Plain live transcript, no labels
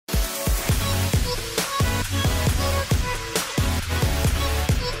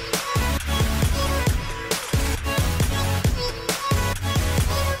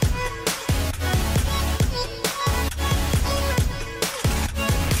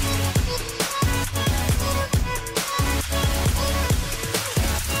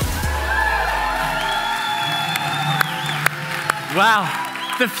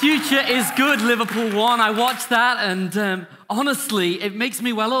Wow, the future is good, Liverpool won. I watched that and honestly, it makes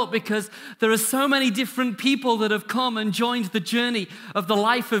me well up because there are so many different people that have come and joined the journey of the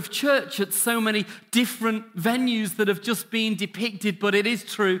life of church at so many different venues that have just been depicted. But it is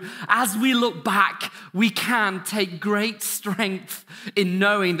true, as we look back, we can take great strength in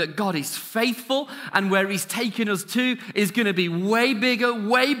knowing that God is faithful and where He's taken us to is going to be way bigger,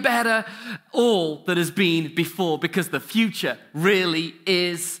 way better, all that has been before, because the future really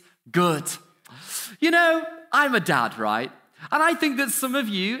is good. You know, I'm a dad, right? And I think that some of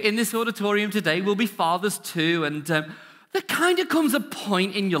you in this auditorium today will be fathers too. And there kind of comes a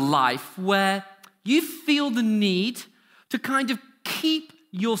point in your life where you feel the need to kind of keep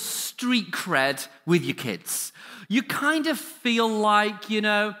your street cred with your kids. You kind of feel like, you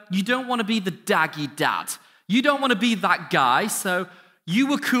don't want to be the daggy dad. You don't want to be that guy. So you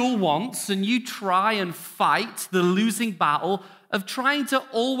were cool once and you try and fight the losing battle of trying to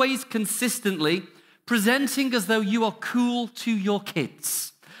always consistently presenting as though you are cool to your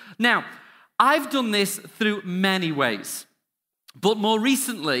kids. Now, I've done this through many ways, but more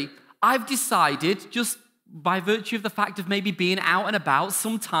recently, I've decided, just by virtue of the fact of maybe being out and about,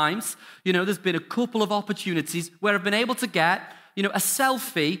 sometimes, there's been a couple of opportunities where I've been able to get, a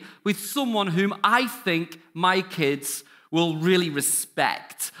selfie with someone whom I think my kids will really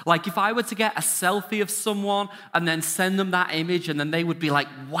respect. Like if I were to get a selfie of someone and then send them that image and then they would be like,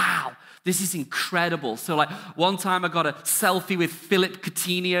 wow, this is incredible. So like one time I got a selfie with Philip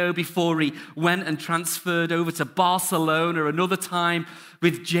Coutinho before he went and transferred over to Barcelona. Another time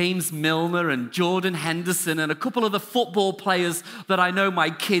with James Milner and Jordan Henderson and a couple of the football players that I know my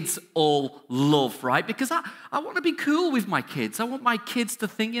kids all love, right? Because I want to be cool with my kids. I want my kids to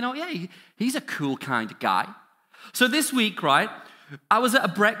think, yeah, he's a cool kind of guy. So this week, right, I was at a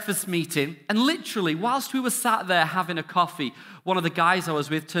breakfast meeting, and literally, whilst we were sat there having a coffee, one of the guys I was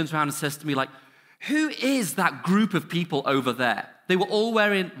with turns around and says to me, like, who is that group of people over there? They were all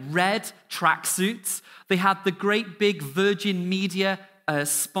wearing red tracksuits. They had the great big Virgin Media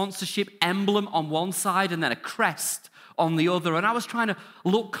sponsorship emblem on one side and then a crest on the other. And I was trying to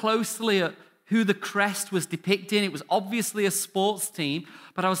look closely at who the crest was depicting. It was obviously a sports team,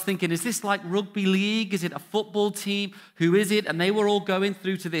 but I was thinking, is this like rugby league? Is it a football team? Who is it? And they were all going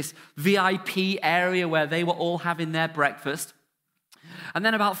through to this VIP area where they were all having their breakfast. And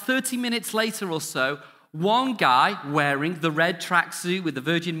then about 30 minutes later or so, one guy wearing the red tracksuit with the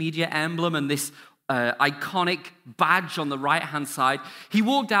Virgin Media emblem and this iconic badge on the right-hand side, he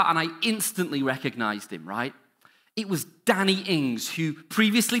walked out and I instantly recognized him, right? It was Danny Ings, who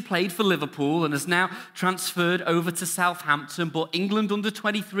previously played for Liverpool and has now transferred over to Southampton, but England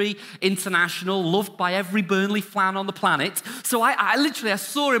under-23 international, loved by every Burnley fan on the planet. So I literally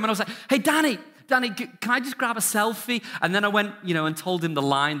saw him and I was like, hey, Danny, can I just grab a selfie? And then I went, and told him the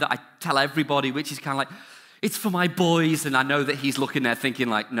line that I tell everybody, which is kind of like, it's for my boys. And I know that he's looking there thinking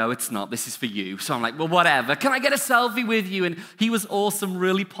like, no, it's not. This is for you. So I'm like, well, whatever. Can I get a selfie with you? And he was awesome,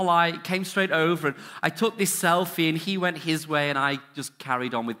 really polite, came straight over. And I took this selfie and he went his way and I just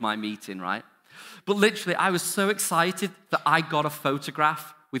carried on with my meeting, right? But literally, I was so excited that I got a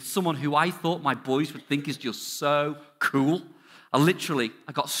photograph with someone who I thought my boys would think is just so cool. I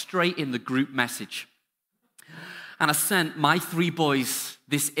got straight in the group message. And I sent my 3 boys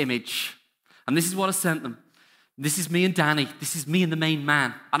this image. And this is what I sent them. This is me and Danny. This is me and the main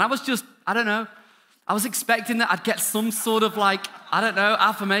man. And I was just, I was expecting that I'd get some sort of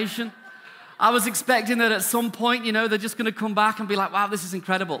affirmation. I was expecting that at some point, they're just going to come back and be like, wow, this is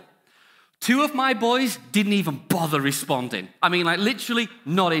incredible. 2 of my boys didn't even bother responding. I mean, literally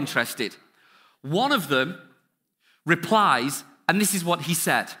not interested. One of them replies, and this is what he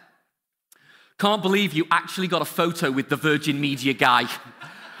said. Can't believe you actually got a photo with the Virgin Media guy.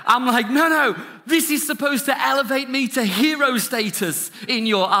 I'm like, no, this is supposed to elevate me to hero status in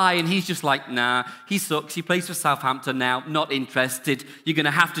your eye. And he's just like, nah, he sucks. He plays for Southampton now, not interested. You're going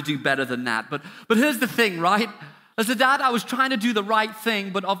to have to do better than that. But here's the thing, right? As a dad, I was trying to do the right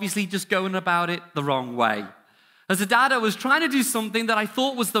thing, but obviously just going about it the wrong way. As a dad, I was trying to do something that I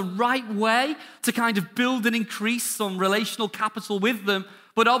thought was the right way to kind of build and increase some relational capital with them,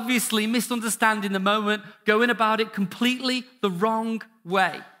 but obviously misunderstanding the moment, going about it completely the wrong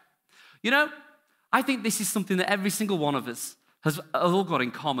way. I think this is something that every single one of us has all got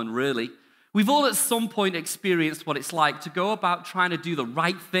in common, really. We've all at some point experienced what it's like to go about trying to do the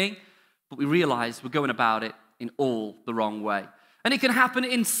right thing, but we realize we're going about it in all the wrong way. And it can happen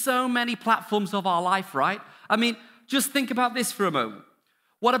in so many platforms of our life, right? I mean, just think about this for a moment.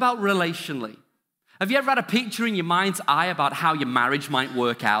 What about relationally? Have you ever had a picture in your mind's eye about how your marriage might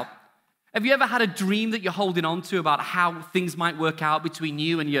work out? Have you ever had a dream that you're holding on to about how things might work out between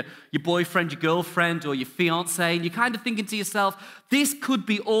you and your boyfriend, your girlfriend, or your fiance, and you're kind of thinking to yourself, this could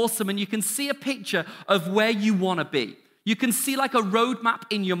be awesome, and you can see a picture of where you want to be. You can see like a roadmap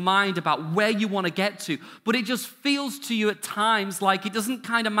in your mind about where you want to get to, but it just feels to you at times like it doesn't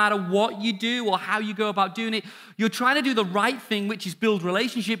kind of matter what you do or how you go about doing it. You're trying to do the right thing, which is build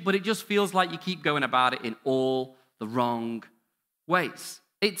relationship, but it just feels like you keep going about it in all the wrong ways.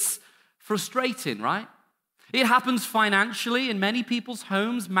 It's frustrating, right? It happens financially in many people's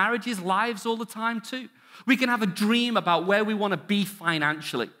homes, marriages, lives all the time too. We can have a dream about where we want to be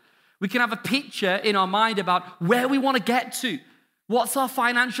financially. We can have a picture in our mind about where we want to get to. What's our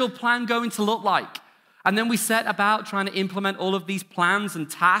financial plan going to look like? And then we set about trying to implement all of these plans and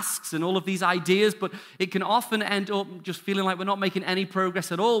tasks and all of these ideas, but it can often end up just feeling like we're not making any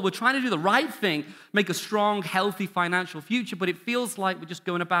progress at all. We're trying to do the right thing, make a strong, healthy financial future, but it feels like we're just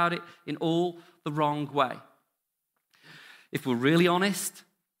going about it in all the wrong way. If we're really honest,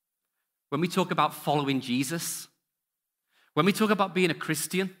 when we talk about following Jesus, when we talk about being a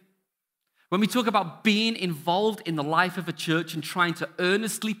Christian, when we talk about being involved in the life of a church and trying to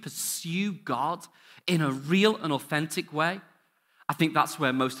earnestly pursue God in a real and authentic way, I think that's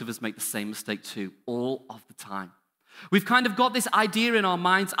where most of us make the same mistake too, all of the time. We've kind of got this idea in our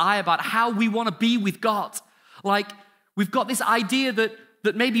mind's eye about how we want to be with God. Like, we've got this idea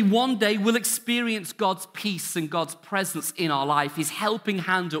that maybe one day we'll experience God's peace and God's presence in our life, His helping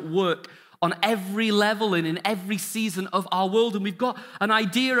hand at work on every level and in every season of our world. And we've got an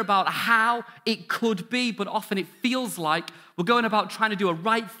idea about how it could be, but often it feels like we're going about trying to do a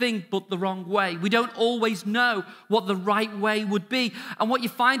right thing, but the wrong way. We don't always know what the right way would be. And what you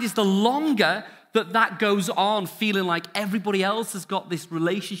find is the longer that goes on, feeling like everybody else has got this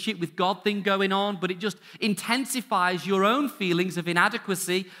relationship with God thing going on, but it just intensifies your own feelings of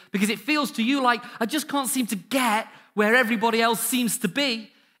inadequacy because it feels to you like, I just can't seem to get where everybody else seems to be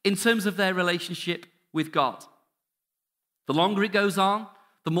in terms of their relationship with God. The longer it goes on,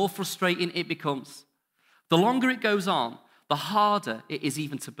 the more frustrating it becomes. The longer it goes on, the harder it is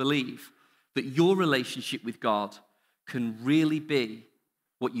even to believe that your relationship with God can really be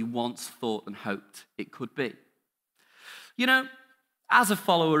what you once thought and hoped it could be. You know, as a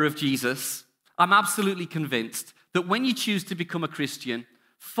follower of Jesus, I'm absolutely convinced that when you choose to become a Christian,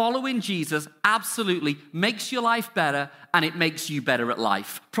 following Jesus absolutely makes your life better and it makes you better at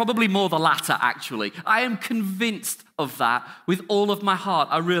life. Probably more the latter, actually. I am convinced of that with all of my heart.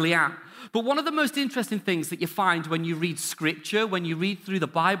 I really am. But one of the most interesting things that you find when you read Scripture, when you read through the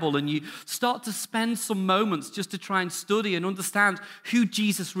Bible and you start to spend some moments just to try and study and understand who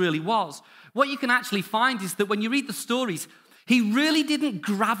Jesus really was, what you can actually find is that when you read the stories, He really didn't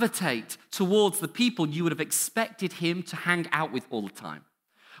gravitate towards the people you would have expected Him to hang out with all the time.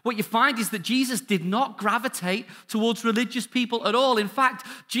 What you find is that Jesus did not gravitate towards religious people at all. In fact,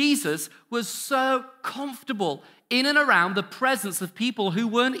 Jesus was so comfortable in and around the presence of people who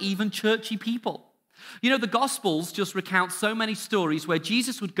weren't even churchy people. You know, the Gospels just recount so many stories where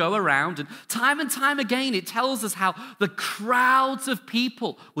Jesus would go around and time again, it tells us how the crowds of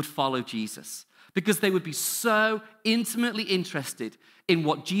people would follow Jesus because they would be so intimately interested in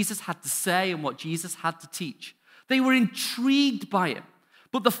what Jesus had to say and what Jesus had to teach. They were intrigued by Him.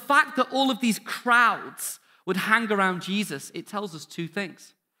 But the fact that all of these crowds would hang around Jesus, it tells us two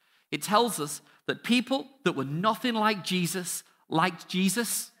things. It tells us that people that were nothing like Jesus liked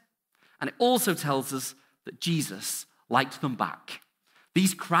Jesus, and it also tells us that Jesus liked them back.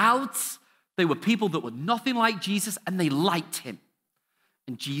 These crowds, they were people that were nothing like Jesus, and they liked Him.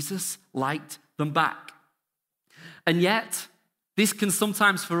 And Jesus liked them back. And yet, this can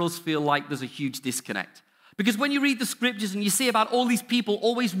sometimes for us feel like there's a huge disconnect. Because when you read the Scriptures and you see about all these people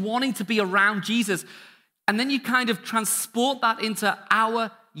always wanting to be around Jesus, and then you kind of transport that into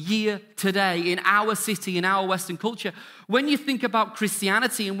our year today, in our city, in our Western culture, when you think about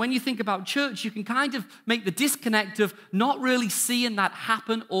Christianity and when you think about church, you can kind of make the disconnect of not really seeing that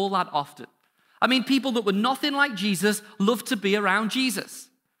happen all that often. I mean, people that were nothing like Jesus love to be around Jesus.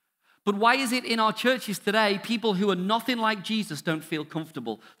 But why is it in our churches today, people who are nothing like Jesus don't feel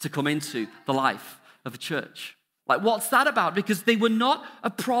comfortable to come into the life of a church? Like, what's that about? Because they were not a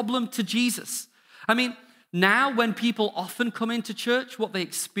problem to Jesus. I mean, now when people often come into church, what they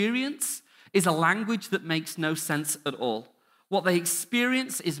experience is a language that makes no sense at all. What they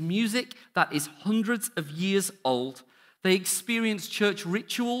experience is music that is hundreds of years old. They experience church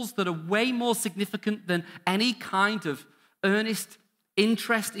rituals that are way more significant than any kind of earnest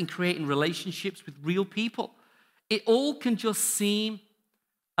interest in creating relationships with real people. It all can just seem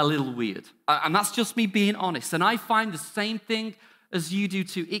a little weird. And that's just me being honest. And I find the same thing as you do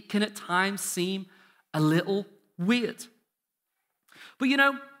too. It can at times seem a little weird. But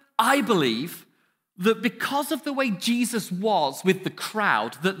I believe that because of the way Jesus was with the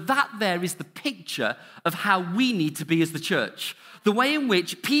crowd, that there is the picture of how we need to be as the church. The way in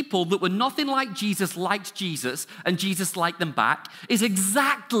which people that were nothing like Jesus liked Jesus and Jesus liked them back is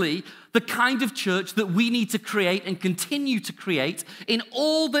exactly the kind of church that we need to create and continue to create in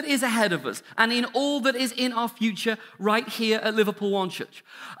all that is ahead of us and in all that is in our future right here at Liverpool One Church.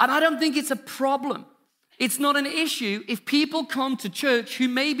 And I don't think it's a problem. It's not an issue if people come to church who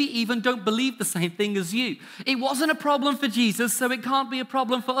maybe even don't believe the same thing as you. It wasn't a problem for Jesus, so it can't be a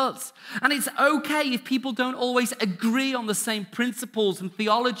problem for us. And it's okay if people don't always agree on the same principles and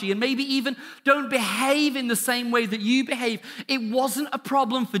theology and maybe even don't behave in the same way that you behave. It wasn't a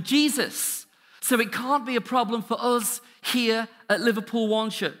problem for Jesus, so it can't be a problem for us here at Liverpool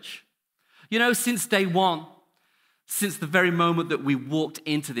One Church. Since day one, since the very moment that we walked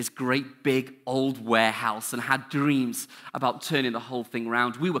into this great big old warehouse and had dreams about turning the whole thing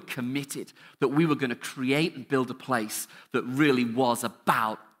around, we were committed that we were going to create and build a place that really was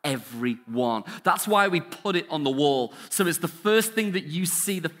about everyone. That's why we put it on the wall. So it's the first thing that you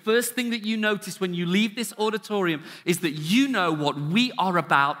see, the first thing that you notice when you leave this auditorium is that you know what we are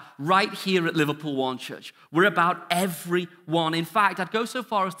about right here at Liverpool One Church. We're about everyone. In fact, I'd go so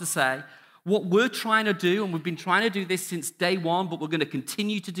far as to say, what we're trying to do, and we've been trying to do this since day one, but we're going to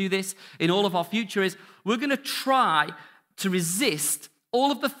continue to do this in all of our future, is we're going to try to resist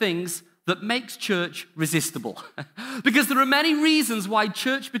all of the things that makes church resistible. Because there are many reasons why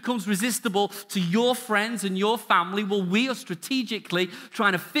church becomes resistible to your friends and your family. Well, we are strategically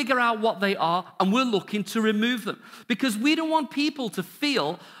trying to figure out what they are, and we're looking to remove them. Because we don't want people to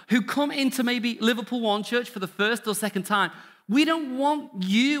feel who come into maybe Liverpool One Church for the first or second time, we don't want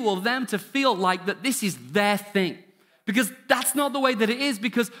you or them to feel like that this is their thing. Because that's not the way that it is.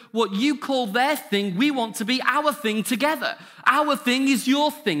 Because what you call their thing, we want to be our thing together. Our thing is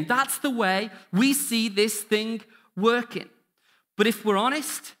your thing. That's the way we see this thing working. But if we're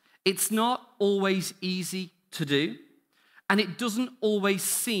honest, it's not always easy to do. And it doesn't always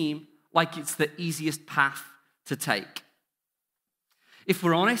seem like it's the easiest path to take. If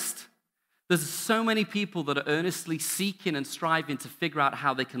we're honest, there's so many people that are earnestly seeking and striving to figure out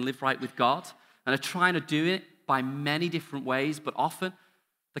how they can live right with God and are trying to do it by many different ways, but often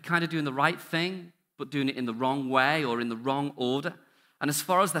they're kind of doing the right thing, but doing it in the wrong way or in the wrong order. And as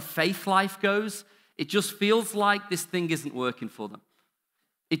far as their faith life goes, it just feels like this thing isn't working for them.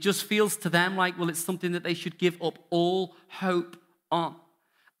 It just feels to them like, well, it's something that they should give up all hope on.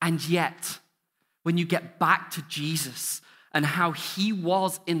 And yet, when you get back to Jesus and how he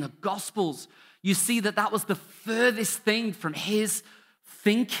was in the Gospels, you see that that was the furthest thing from his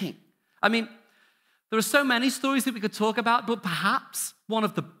thinking. I mean, there are so many stories that we could talk about, but perhaps one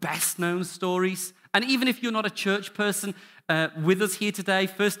of the best known stories, and even if you're not a church person with us here today,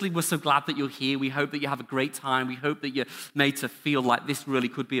 firstly, we're so glad that you're here. We hope that you have a great time. We hope that you're made to feel like this really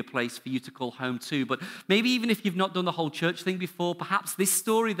could be a place for you to call home too. But maybe even if you've not done the whole church thing before, perhaps this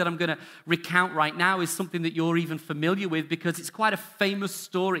story that I'm going to recount right now is something that you're even familiar with because it's quite a famous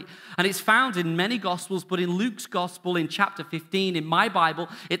story. And it's found in many Gospels, but in Luke's Gospel in chapter 15, in my Bible,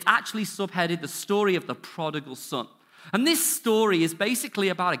 it's actually subheaded the story of the prodigal son. And this story is basically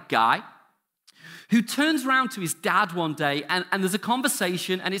about a guy who turns around to his dad one day, and there's a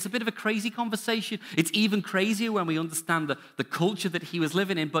conversation, and it's a bit of a crazy conversation. It's even crazier when we understand the culture that he was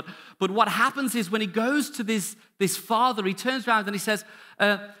living in. But what happens is when he goes to this father, he turns around and he says,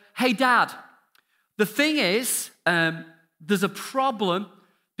 hey, Dad, the thing is, there's a problem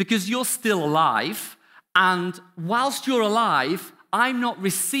because you're still alive, and whilst you're alive, I'm not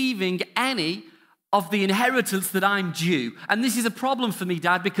receiving any of the inheritance that I'm due. And this is a problem for me,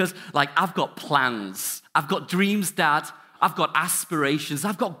 Dad, because I've got plans. I've got dreams, Dad. I've got aspirations.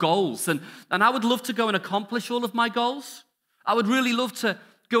 I've got goals. And I would love to go and accomplish all of my goals. I would really love to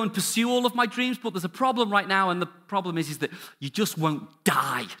go and pursue all of my dreams, but there's a problem right now, and the problem is that you just won't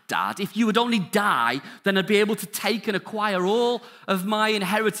die, Dad. If you would only die, then I'd be able to take and acquire all of my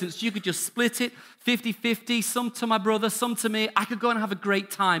inheritance. You could just split it 50-50, some to my brother, some to me. I could go and have a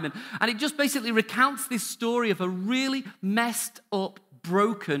great time. And it just basically recounts this story of a really messed up,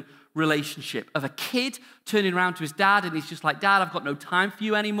 broken relationship of a kid turning around to his dad, and he's just like, Dad, I've got no time for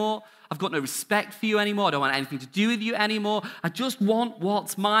you anymore. I've got no respect for you anymore. I don't want anything to do with you anymore. I just want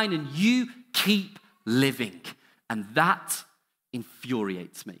what's mine, and you keep living. And that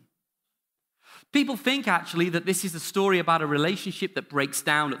infuriates me. People think, actually, that this is a story about a relationship that breaks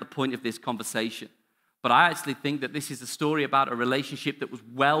down at the point of this conversation. But I actually think that this is a story about a relationship that was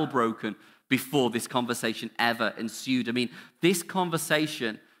well broken before this conversation ever ensued. I mean, this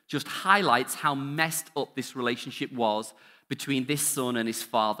conversation just highlights how messed up this relationship was between this son and his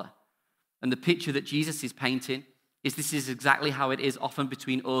father. And the picture that Jesus is painting is this is exactly how it is often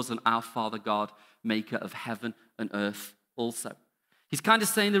between us and our Father God, maker of heaven and earth also. He's kind of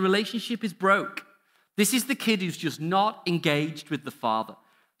saying the relationship is broke. This is the kid who's just not engaged with the father.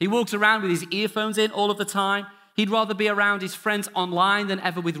 He walks around with his earphones in all of the time. He'd rather be around his friends online than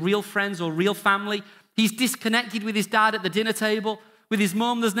ever with real friends or real family. He's disconnected with his dad at the dinner table. With his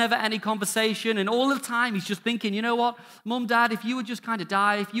mum, there's never any conversation. And all the time, he's just thinking, you know what, Mum, Dad, if you would just kind of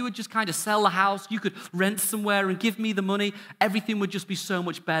die, if you would just kind of sell the house, you could rent somewhere and give me the money, everything would just be so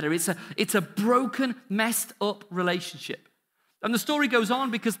much better. It's a broken, messed up relationship. And the story goes on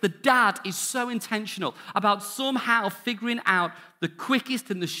because the dad is so intentional about somehow figuring out the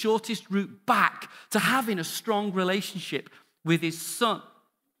quickest and the shortest route back to having a strong relationship with his son.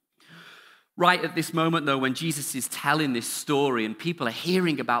 Right at this moment, though, when Jesus is telling this story and people are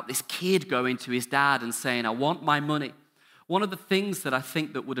hearing about this kid going to his dad and saying, I want my money, one of the things that I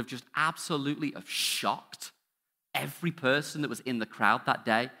think that would have just absolutely have shocked every person that was in the crowd that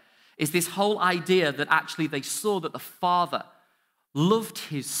day is this whole idea that actually they saw that the father loved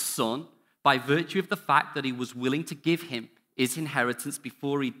his son by virtue of the fact that he was willing to give him his inheritance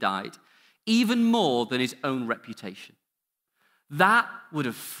before he died, even more than his own reputation. That would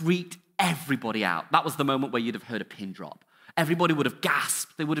have freaked everybody out. That was the moment where you'd have heard a pin drop. Everybody would have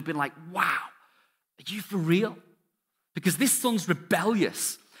gasped. They would have been like, wow, are you for real? Because this son's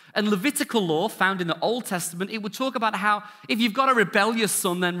rebellious. And Levitical law found in the Old Testament, it would talk about how if you've got a rebellious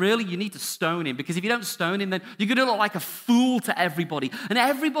son, then really you need to stone him. Because if you don't stone him, then you're going to look like a fool to everybody. And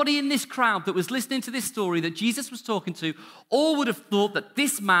everybody in this crowd that was listening to this story that Jesus was talking to, all would have thought that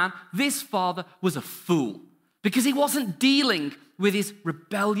this man, this father, was a fool. Because he wasn't dealing with his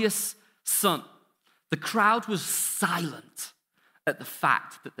rebellious son. The crowd was silent at the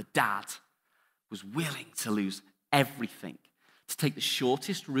fact that the dad was willing to lose everything to take the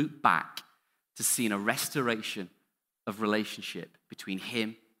shortest route back to seeing a restoration of relationship between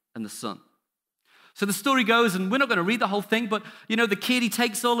him and the son. So the story goes, and we're not going to read the whole thing, but the kid, he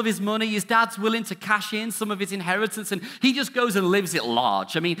takes all of his money. His dad's willing to cash in some of his inheritance, and he just goes and lives it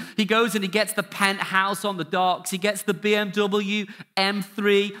large. I mean, he goes and he gets the penthouse on the docks. He gets the BMW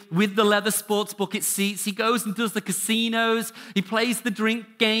M3 with the leather sports bucket seats. He goes and does the casinos. He plays the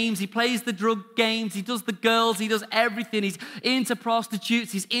drink games. He plays the drug games. He does the girls. He does everything. He's into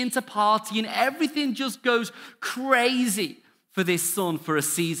prostitutes. He's into partying. Everything just goes crazy for this son for a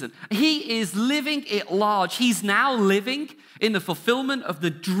season. He is living it large. He's now living in the fulfillment of the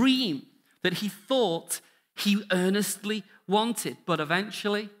dream that he thought he earnestly wanted. But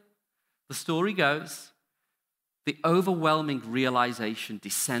eventually, the story goes, the overwhelming realization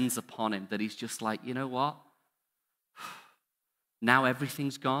descends upon him that he's just like, you know what? Now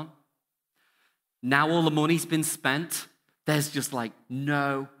everything's gone. Now all the money's been spent. There's just like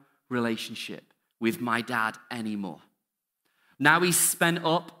no relationship with my dad anymore. Now he's spent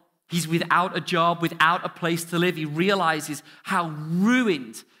up, he's without a job, without a place to live. He realizes how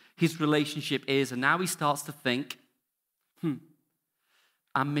ruined his relationship is. And now he starts to think,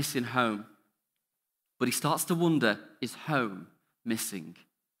 I'm missing home. But he starts to wonder, is home missing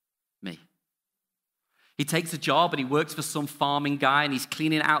me? He takes a job and he works for some farming guy and he's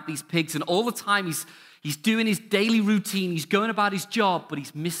cleaning out these pigs. And all the time he's doing his daily routine. He's going about his job, but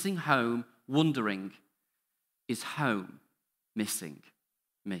he's missing home, wondering, is home missing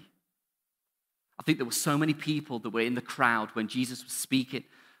me? I think there were so many people that were in the crowd when Jesus was speaking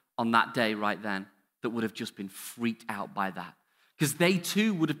on that day right then that would have just been freaked out by that. Because they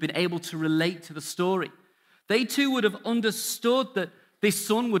too would have been able to relate to the story. They too would have understood that this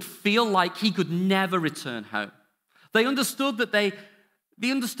son would feel like he could never return home. They understood that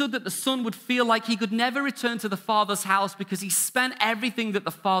the son would feel like he could never return to the father's house because he spent everything that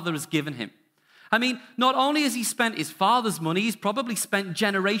the father has given him. I mean, not only has he spent his father's money, he's probably spent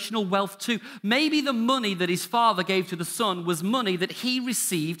generational wealth too. Maybe the money that his father gave to the son was money that he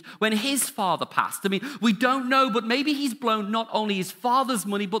received when his father passed. I mean, we don't know, but maybe he's blown not only his father's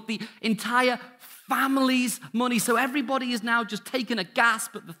money, but the entire family's money. So everybody is now just taking a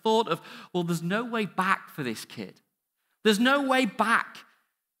gasp at the thought of, well, there's no way back for this kid. There's no way back.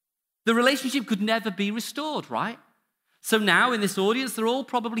 The relationship could never be restored, right? So now in this audience, they're all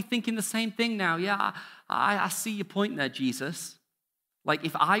probably thinking the same thing now. Yeah, I see your point there, Jesus. Like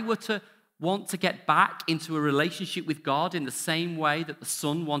if I were to want to get back into a relationship with God in the same way that the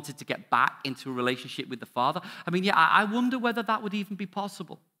son wanted to get back into a relationship with the father, I mean, yeah, I wonder whether that would even be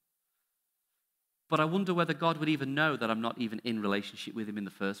possible. But I wonder whether God would even know that I'm not even in relationship with him in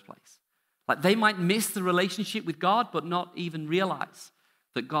the first place. Like they might miss the relationship with God, but not even realize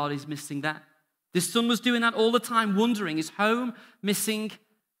that God is missing them. This son was doing that all the time, wondering, is home missing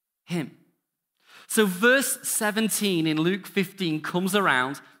him? So verse 17 in Luke 15 comes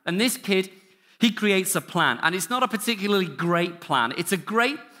around, and this kid, he creates a plan. And it's not a particularly great plan. It's a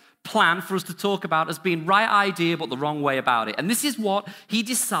great plan for us to talk about as being right idea, but the wrong way about it. And this is what he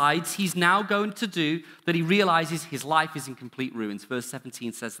decides he's now going to do, that he realizes his life is in complete ruins. Verse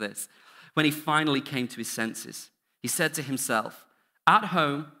 17 says this: when he finally came to his senses, he said to himself, at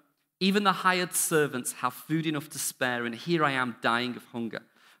home, even the hired servants have food enough to spare, and here I am dying of hunger.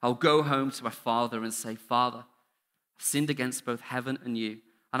 I'll go home to my father and say, Father, I've sinned against both heaven and you,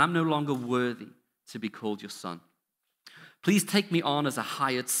 and I'm no longer worthy to be called your son. Please take me on as a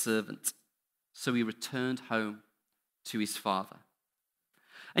hired servant. So he returned home to his father.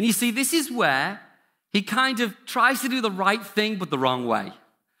 And you see, this is where he kind of tries to do the right thing, but the wrong way.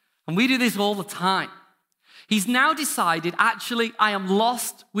 And we do this all the time. He's now decided, actually, I am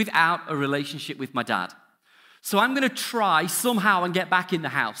lost without a relationship with my dad. So I'm going to try somehow and get back in the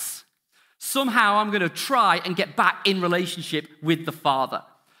house. Somehow I'm going to try and get back in relationship with the father.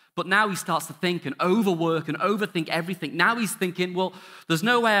 But now he starts to think and overwork and overthink everything. Now he's thinking, well, there's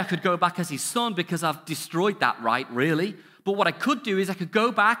no way I could go back as his son because I've destroyed that right, really. But what I could do is I could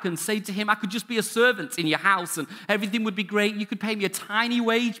go back and say to him, I could just be a servant in your house and everything would be great. You could pay me a tiny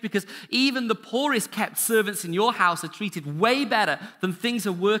wage because even the poorest kept servants in your house are treated way better than things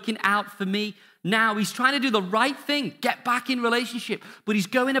are working out for me now. He's trying to do the right thing, get back in relationship, but he's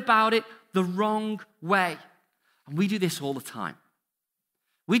going about it the wrong way. And we do this all the time.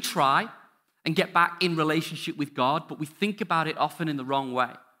 We try and get back in relationship with God, but we think about it often in the wrong way.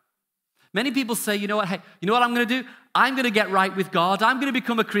 Many people say, you know what I'm going to do? I'm going to get right with God. I'm going to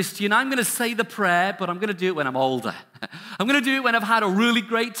become a Christian. I'm going to say the prayer, but I'm going to do it when I'm older. I'm going to do it when I've had a really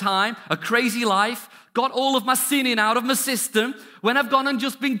great time, a crazy life, got all of my sinning out of my system. When I've gone and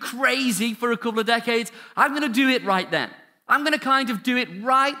just been crazy for a couple of decades, I'm going to do it right then. I'm going to kind of do it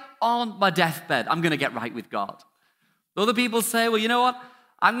right on my deathbed. I'm going to get right with God. Other people say, well, you know what?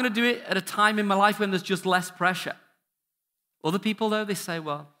 I'm going to do it at a time in my life when there's just less pressure. Other people, though, they say,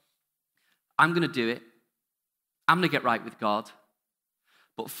 well, I'm going to do it. I'm going to get right with God.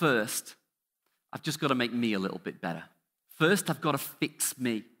 But first, I've just got to make me a little bit better. First, I've got to fix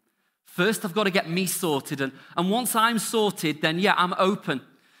me. First, I've got to get me sorted. And once I'm sorted, then yeah, I'm open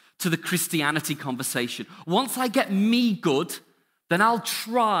to the Christianity conversation. Once I get me good, then I'll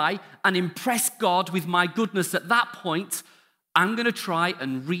try and impress God with my goodness. At that point, I'm going to try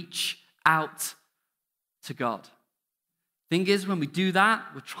and reach out to God. Thing is, when we do that,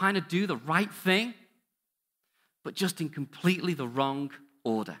 we're trying to do the right thing, but just in completely the wrong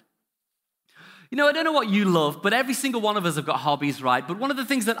order. You know, I don't know what you love, but every single one of us have got hobbies, right? But one of the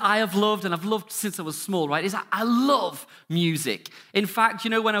things that I have loved, and I've loved since I was small, right, is I love music. In fact, you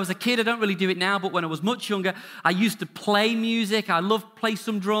know, when I was a kid, I don't really do it now, but when I was much younger, I used to play music. I loved play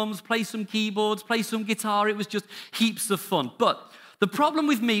some drums, play some keyboards, play some guitar. It was just heaps of fun. But the problem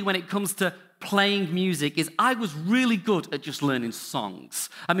with me when it comes to playing music is I was really good at just learning songs.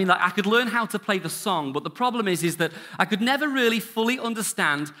 I mean, like I could learn how to play the song, but the problem is that I could never really fully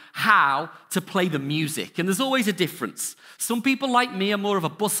understand how to play the music. And there's always a difference. Some people like me are more of a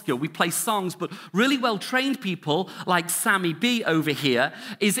busker. We play songs, but really well-trained people like Sammy B over here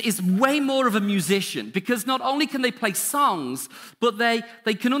is way more of a musician because not only can they play songs, but they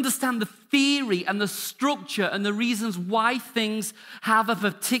can understand the theory and the structure and the reasons why things have a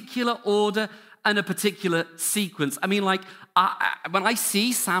particular order and a particular sequence. I mean, like, when I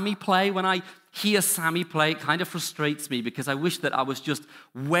see Sammy play, when I hear Sammy play, it kind of frustrates me because I wish that I was just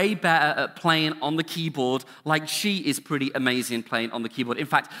way better at playing on the keyboard like she is pretty amazing playing on the keyboard. In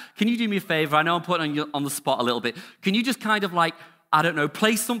fact, can you do me a favor? I know I'm putting you on the spot a little bit. Can you just kind of like, I don't know,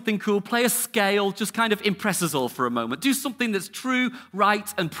 play something cool, play a scale, just kind of impress us all for a moment. Do something that's true, right,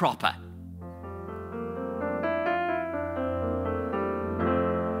 and proper.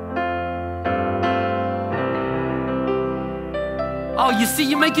 Oh, you see,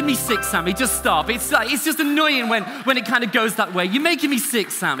 you're making me sick, Sammy. Just stop. It's just annoying when it kind of goes that way. You're making me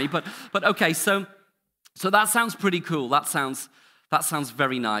sick, Sammy. But okay, so that sounds pretty cool. That sounds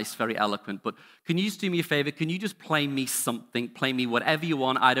very nice, very eloquent. But can you just do me a favor? Can you just play me something? Play me whatever you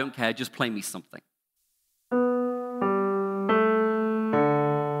want. I don't care. Just play me something.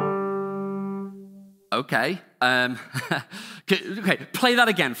 Okay. Okay. Play that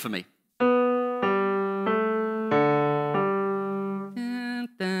again for me.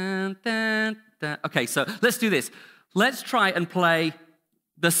 Okay, so let's do this. Let's try and play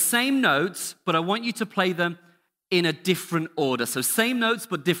the same notes, but I want you to play them in a different order. So same notes,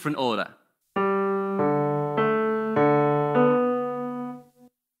 but different order.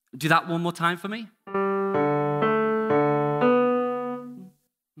 Do that one more time for me.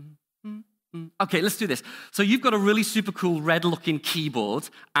 Okay, let's do this. So you've got a really super cool red-looking keyboard,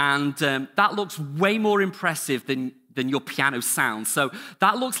 and that looks way more impressive than your piano sounds. So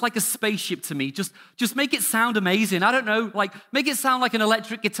that looks like a spaceship to me. Just make it sound amazing. I don't know, like make it sound like an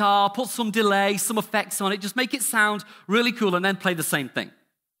electric guitar, put some delay, some effects on it. Just make it sound really cool, and then play the same thing.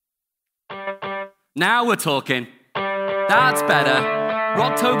 Now we're talking. That's better.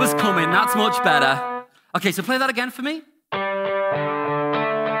 Rocktober's coming. That's much better. Okay, so play that again for me.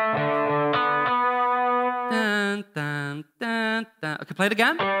 Dun, dun, dun, dun. Okay, play it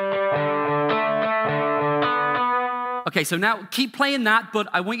again. Okay, so now keep playing that, but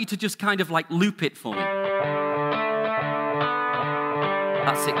I want you to just kind of like loop it for me.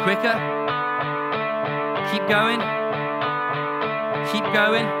 That's it, quicker. Keep going. Keep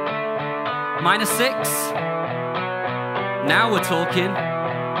going. -6. Now we're talking.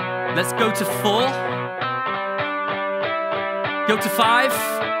 Let's go to 4. Go to 5.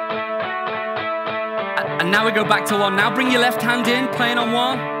 And now we go back to 1. Now bring your left hand in, playing on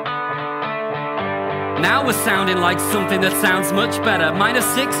 1. Now we're sounding like something that sounds much better.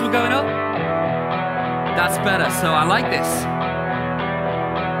 -6, we're going up. That's better, so I like this.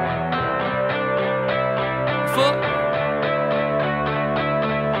 4.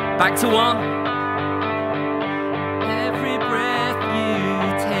 Back to 1. Every breath you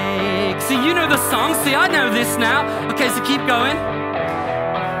take. See, you know the song. See, I know this now. Okay, so keep going.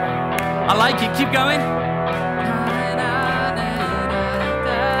 I like it. Keep going.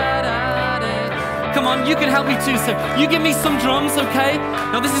 Come on, you can help me too. So you give me some drums, okay?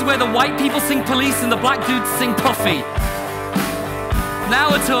 Now this is where the white people sing Police and the black dudes sing Puffy. Now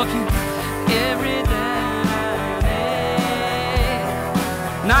we're talking. Every day.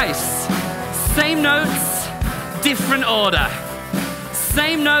 Nice. Same notes, different order.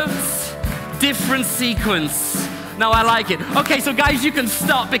 Same notes, different sequence. Now I like it. Okay, so guys, you can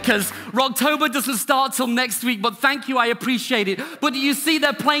stop because Rocktober doesn't start till next week, but thank you, I appreciate it. But do you see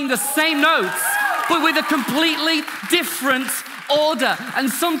they're playing the same notes, but with a completely different order? And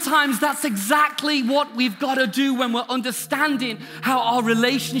sometimes that's exactly what we've got to do when we're understanding how our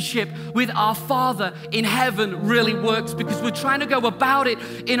relationship with our Father in heaven really works, because we're trying to go about it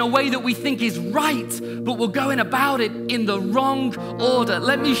in a way that we think is right, but we're going about it in the wrong order.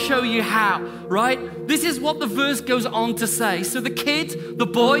 Let me show you how, right? This is what the verse goes on to say. So the kid, the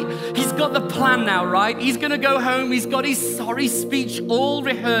boy, he's got the plan now, right? He's going to go home. He's got his sorry speech all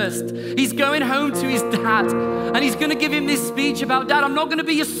rehearsed. He's going home to his dad, and he's going to give him this speech about, Dad, I'm not going to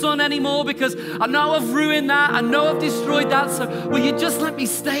be your son anymore because I know I've ruined that. I know I've destroyed that. So will you just let me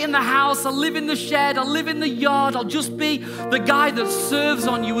stay in the house? I'll live in the shed. I'll live in the yard. I'll just be the guy that serves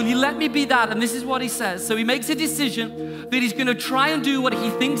on you. Will you let me be that? And this is what he says. So he makes a decision that he's going to try and do what he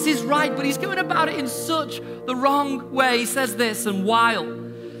thinks is right, but he's going about it in such the wrong way. He says this, and while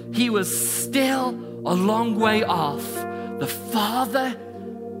he was still a long way off, the Father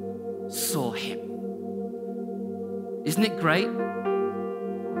saw him. Isn't it great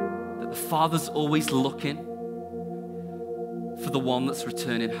that the Father's always looking for the one that's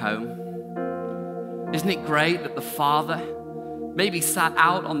returning home? Isn't it great that the Father maybe sat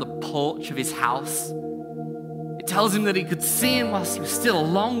out on the porch of his house? It tells him that he could see him whilst he was still a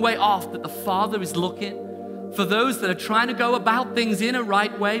long way off, that the Father is looking for those that are trying to go about things in a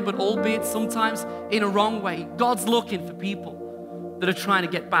right way, but albeit sometimes in a wrong way. God's looking for people that are trying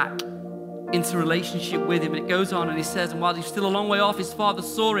to get back into relationship with him. And it goes on and he says, and while he's still a long way off, his Father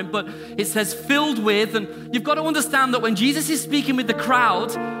saw him, but it says filled with, and you've got to understand that when Jesus is speaking with the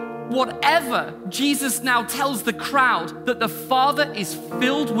crowd, whatever Jesus now tells the crowd that the Father is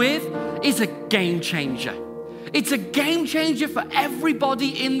filled with is a game changer. It's a game changer for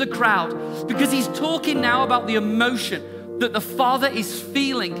everybody in the crowd, because he's talking now about the emotion that the Father is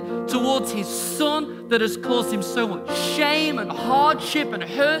feeling towards his Son that has caused him so much shame and hardship and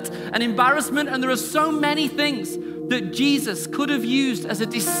hurt and embarrassment. And there are so many things that Jesus could have used as a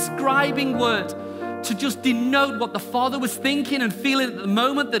describing word to just denote what the Father was thinking and feeling at the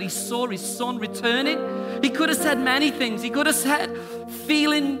moment that he saw his Son returning. He could have said many things. He could have said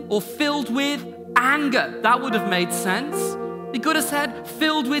feeling or filled with anger. That would have made sense. He could have said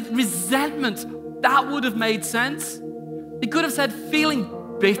filled with resentment. That would have made sense. He could have said feeling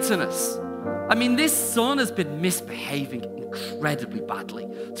bitterness. I mean, this son has been misbehaving incredibly badly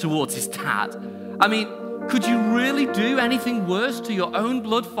towards his dad. I mean, could you really do anything worse to your own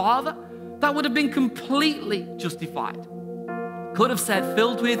blood father? That would have been completely justified. Could have said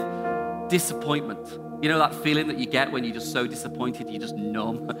filled with disappointment. You know that feeling that you get when you're just so disappointed, you're just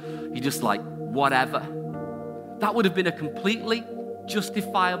numb. You're just like, whatever. That would have been a completely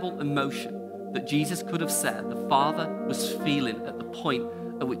justifiable emotion that Jesus could have said the Father was feeling at the point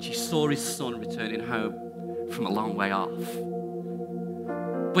at which he saw his son returning home from a long way off.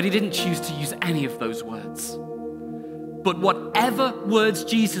 But he didn't choose to use any of those words. But whatever words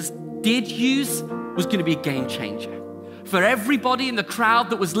Jesus did use was going to be a game changer for everybody in the crowd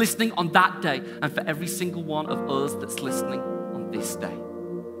that was listening on that day, and for every single one of us that's listening on this day.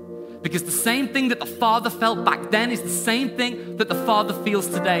 Because the same thing that the Father felt back then is the same thing that the Father feels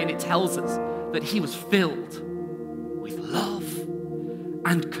today, and it tells us that he was filled with love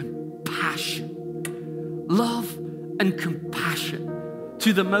and compassion. Love and compassion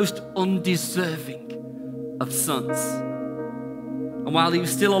to the most undeserving of sons. And while he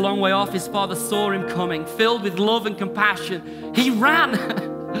was still a long way off, his father saw him coming, filled with love and compassion. He ran.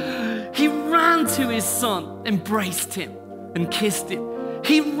 He ran to his son, embraced him, and kissed him.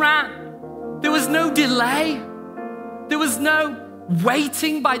 He ran. There was no delay. There was no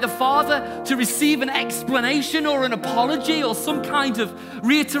waiting by the father to receive an explanation or an apology or some kind of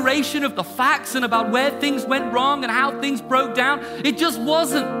reiteration of the facts and about where things went wrong and how things broke down. It just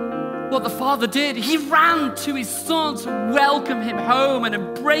wasn't what the father did. He ran to his son to welcome him home and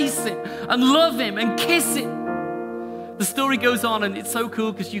embrace him and love him and kiss him. The story goes on, and it's so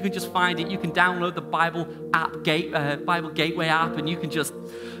cool because you can just find it. You can download the Bible Gateway app, and you can just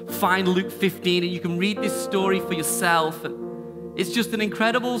find Luke 15, and you can read this story for yourself. And it's just an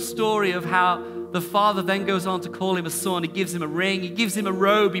incredible story of how the father then goes on to call him a son. He gives him a ring, he gives him a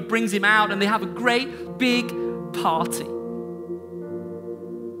robe, he brings him out, and they have a great big party.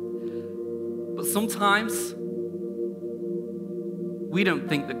 But sometimes we don't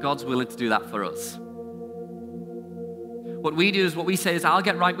think that God's willing to do that for us. What we do is, what we say is, I'll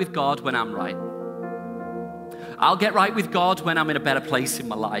get right with God when I'm right. I'll get right with God when I'm in a better place in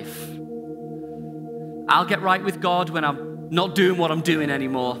my life. I'll get right with God when I'm not doing what I'm doing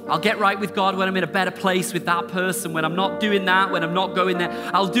anymore. I'll get right with God when I'm in a better place with that person, when I'm not doing that, when I'm not going there.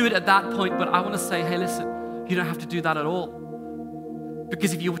 I'll do it at that point. But I want to say, hey, listen, you don't have to do that at all.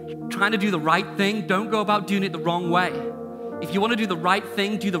 Because if you're trying to do the right thing, don't go about doing it the wrong way. If you want to do the right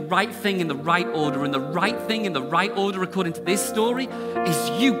thing in the right order. And the right thing in the right order, according to this story, is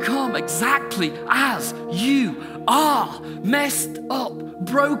you come exactly as you are. Messed up,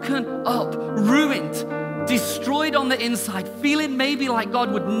 broken up, ruined, destroyed on the inside, feeling maybe like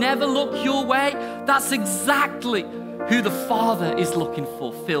God would never look your way. That's exactly who the Father is looking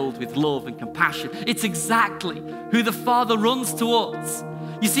for, filled with love and compassion. It's exactly who the Father runs towards.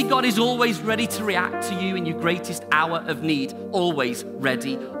 You see, God is always ready to react to you in your greatest hour of need. Always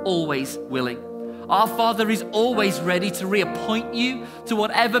ready, always willing. Our Father is always ready to reappoint you to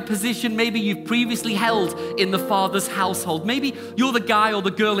whatever position maybe you've previously held in the Father's household. Maybe you're the guy or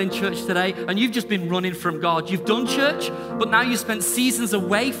the girl in church today and you've just been running from God. You've done church, but now you've spent seasons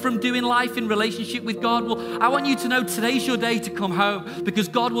away from doing life in relationship with God. Well, I want you to know today's your day to come home, because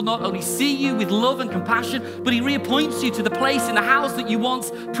God will not only see you with love and compassion, but he reappoints you to the place in the house that you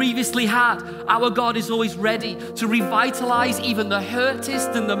once previously had. Our God is always ready to revitalize even the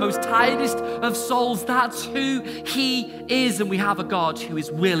hurtest and the most tiredest of souls. That's who he is. And we have a God who is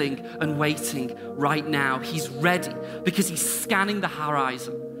willing and waiting right now. He's ready because he's scanning the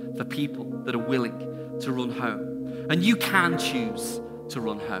horizon for people that are willing to run home. And you can choose to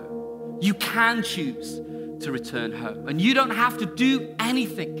run home. You can choose to return home. And you don't have to do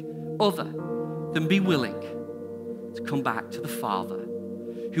anything other than be willing to come back to the Father,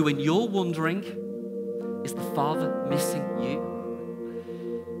 who, when you're wondering, is the Father missing you?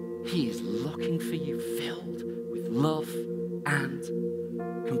 He is looking for you, filled with love and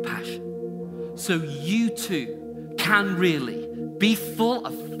compassion. So you too can really be full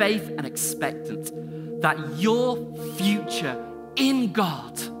of faith and expectant that your future in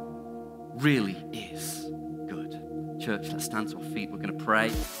God really is good. Church, let's stand to our feet. We're going to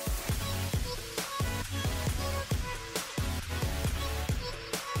pray.